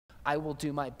I will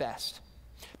do my best.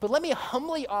 But let me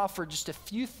humbly offer just a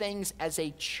few things as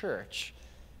a church,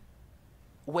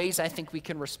 ways I think we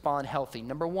can respond healthy.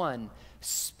 Number one,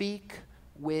 speak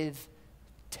with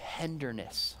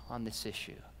tenderness on this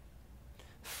issue.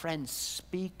 Friends,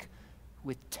 speak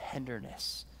with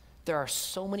tenderness. There are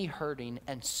so many hurting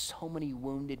and so many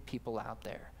wounded people out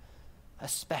there,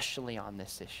 especially on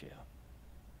this issue.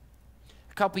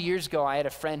 A couple years ago, I had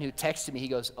a friend who texted me. He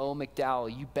goes, "Oh,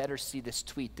 McDowell, you better see this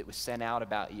tweet that was sent out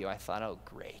about you." I thought, oh,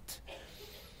 great.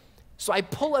 So I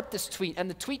pull up this tweet, and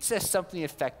the tweet says something to the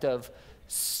effect of,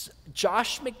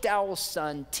 "Josh McDowell's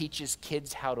son teaches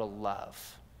kids how to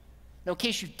love." Now, in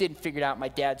case you didn't figure it out, my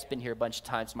dad's been here a bunch of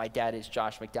times. My dad is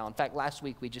Josh McDowell. In fact, last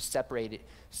week we just celebrated.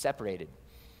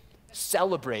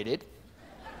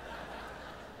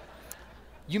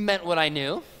 You meant what I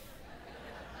knew.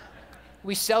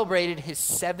 We celebrated his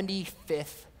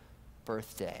 75th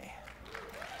birthday.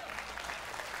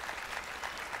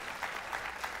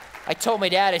 I told my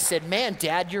dad, I said, "Man,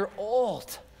 Dad, you're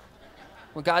old."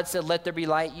 When God said, "Let there be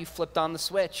light," you flipped on the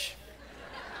switch.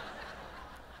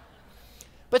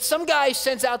 But some guy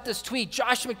sends out this tweet,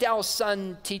 "Josh McDowell's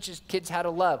son teaches kids how to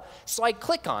love." So I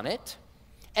click on it,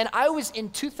 and I was in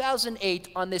 2008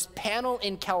 on this panel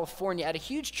in California at a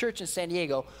huge church in San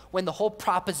Diego when the whole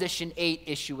Proposition 8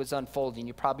 issue was unfolding.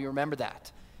 You probably remember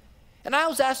that. And I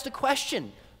was asked a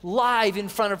question live in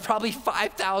front of probably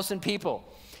 5,000 people.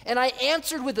 And I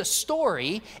answered with a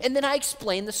story, and then I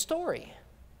explained the story.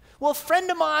 Well, a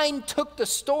friend of mine took the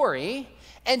story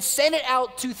and sent it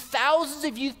out to thousands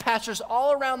of youth pastors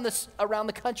all around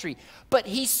the country. But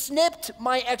he snipped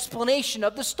my explanation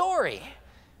of the story.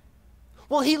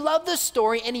 Well, he loved the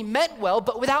story and he meant well,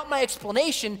 but without my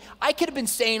explanation, I could have been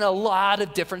saying a lot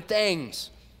of different things.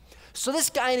 So this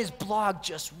guy in his blog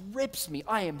just rips me.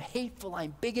 I am hateful,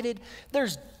 I'm bigoted.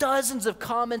 There's dozens of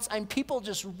comments, and people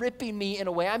just ripping me in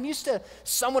a way. I'm used to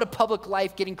somewhat of public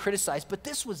life getting criticized, but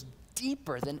this was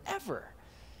deeper than ever.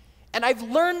 And I've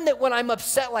learned that when I'm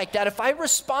upset like that, if I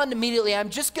respond immediately, I'm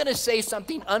just going to say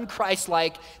something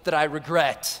un-Christ-like that I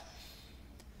regret.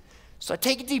 So I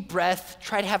take a deep breath,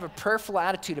 try to have a prayerful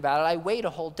attitude about it. I wait a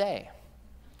whole day.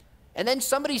 And then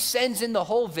somebody sends in the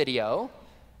whole video.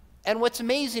 And what's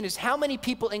amazing is how many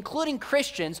people, including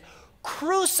Christians,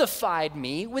 crucified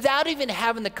me without even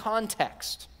having the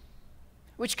context,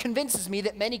 which convinces me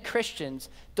that many Christians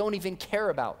don't even care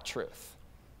about truth.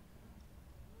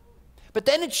 But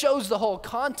then it shows the whole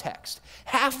context.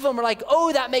 Half of them are like,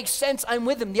 "Oh, that makes sense, I'm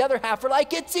with him." The other half are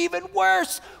like, "It's even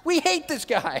worse, we hate this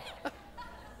guy."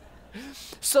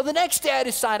 So the next day I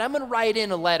decide I'm going to write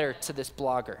in a letter to this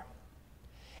blogger.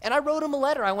 And I wrote him a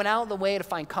letter. I went out of the way to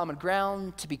find common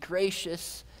ground, to be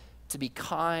gracious, to be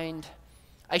kind.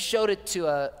 I showed it to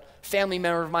a family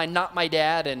member of mine, not my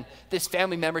dad, and this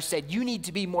family member said, "You need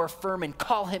to be more firm and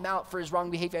call him out for his wrong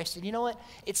behavior." I said, "You know what?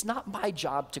 It's not my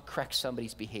job to correct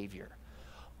somebody's behavior.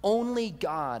 Only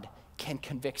God can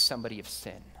convict somebody of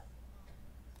sin.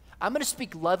 I'm going to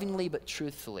speak lovingly but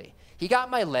truthfully." He got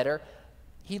my letter.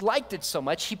 He liked it so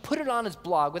much, he put it on his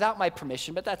blog without my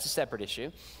permission, but that's a separate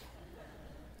issue.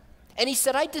 And he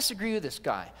said, "I disagree with this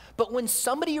guy, but when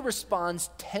somebody responds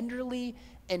tenderly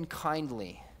and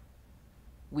kindly,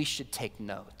 we should take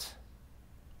note."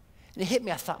 And it hit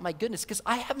me. I thought, my goodness, because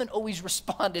I haven't always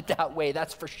responded that way,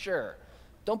 that's for sure.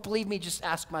 Don't believe me, just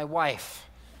ask my wife.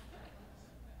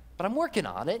 But I'm working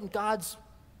on it, and God's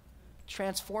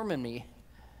transforming me.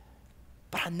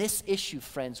 But on this issue,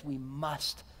 friends, we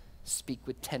must speak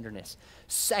with tenderness.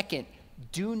 Second,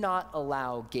 do not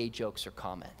allow gay jokes or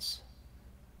comments.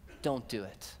 Don't do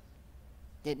it.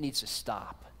 It needs to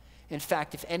stop. In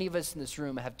fact, if any of us in this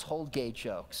room have told gay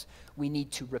jokes, we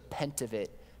need to repent of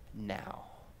it now.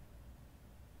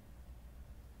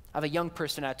 I have a young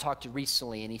person I talked to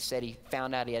recently, and he said he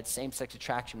found out he had same-sex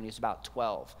attraction when he was about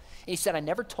 12. And he said, "I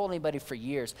never told anybody for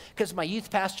years because my youth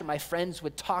pastor, my friends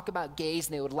would talk about gays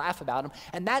and they would laugh about them,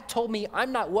 and that told me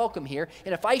I'm not welcome here,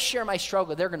 and if I share my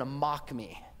struggle, they're going to mock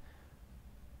me."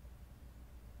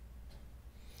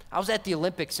 I was at the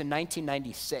Olympics in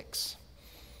 1996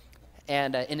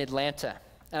 and in Atlanta,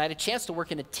 and I had a chance to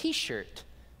work in a T-shirt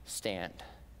stand.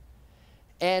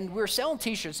 And we were selling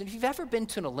T-shirts, and if you've ever been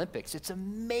to an Olympics, it's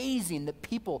amazing that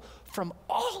people from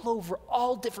all over,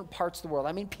 all different parts of the world,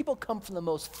 I mean, people come from the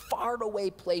most far-away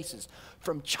places,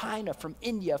 from China, from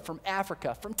India, from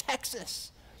Africa, from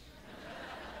Texas.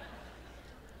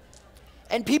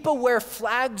 And people wear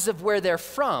flags of where they're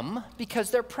from because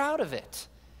they're proud of it.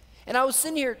 And I was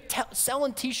sitting here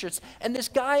selling T-shirts, and this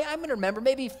guy, I'm going to remember,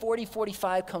 maybe 40,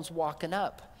 45, comes walking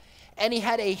up. And he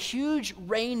had a huge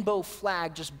rainbow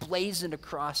flag just blazoned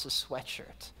across his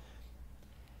sweatshirt.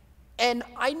 And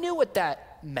I knew what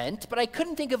that meant, but I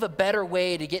couldn't think of a better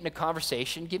way to get in a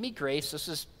conversation. Give me grace. This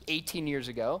is 18 years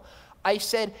ago. I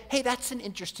said, hey, that's an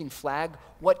interesting flag.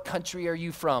 What country are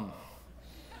you from?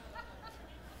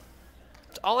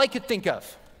 That's all I could think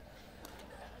of.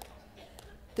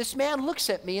 This man looks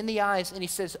at me in the eyes and he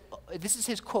says, this is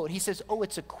his quote. He says, oh,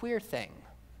 it's a queer thing.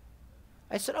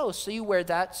 I said, oh, so you wear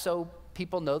that so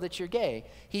people know that you're gay?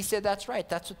 He said, that's right.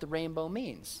 That's what the rainbow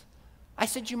means. I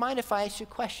said, do you mind if I ask you a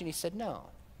question? He said, no.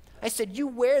 I said, you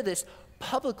wear this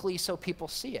publicly so people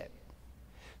see it.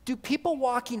 Do people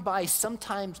walking by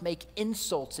sometimes make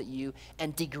insults at you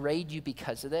and degrade you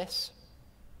because of this?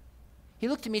 He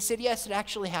looked at me and said, yes, it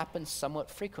actually happens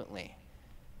somewhat frequently.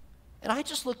 And I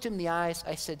just looked him in the eyes.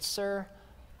 I said, sir,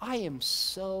 I am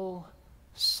so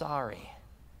sorry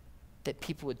that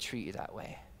people would treat you that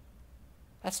way.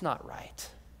 That's not right.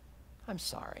 I'm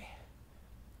sorry.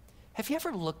 Have you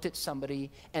ever looked at somebody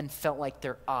and felt like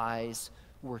their eyes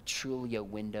were truly a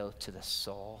window to the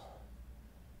soul?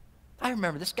 I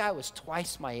remember this guy was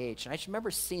twice my age, and I just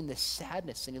remember seeing this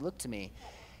sadness, and he looked at me.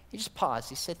 He just paused.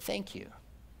 He said, thank you.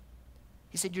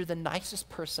 He said, you're the nicest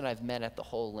person I've met at the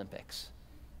whole Olympics.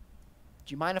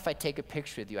 Do you mind if I take a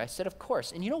picture with you? I said, of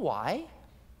course. And you know why?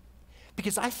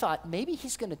 Because I thought maybe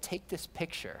he's going to take this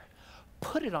picture,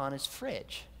 put it on his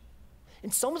fridge,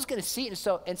 and someone's going to see it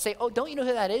and say, oh, don't you know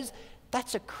who that is?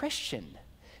 That's a Christian.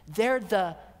 They're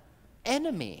the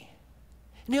enemy.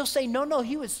 And he'll say, no,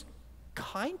 he was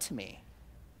kind to me.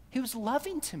 He was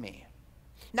loving to me.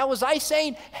 Now, was I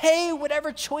saying, hey,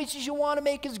 whatever choices you want to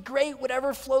make is great,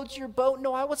 whatever floats your boat?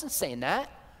 No, I wasn't saying that.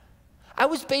 I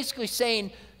was basically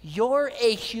saying, you're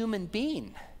a human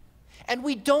being. And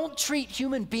we don't treat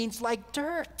human beings like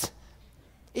dirt.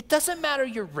 It doesn't matter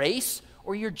your race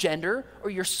or your gender or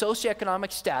your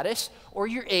socioeconomic status or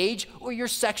your age or your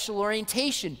sexual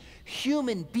orientation.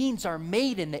 Human beings are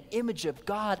made in the image of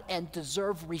God and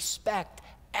deserve respect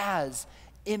as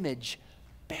image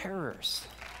bearers.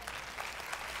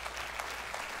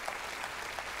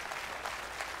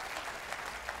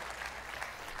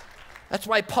 That's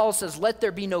why Paul says, let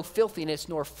there be no filthiness,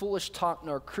 nor foolish talk,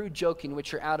 nor crude joking,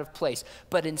 which are out of place.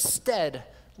 But instead,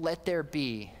 let there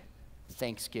be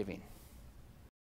thanksgiving.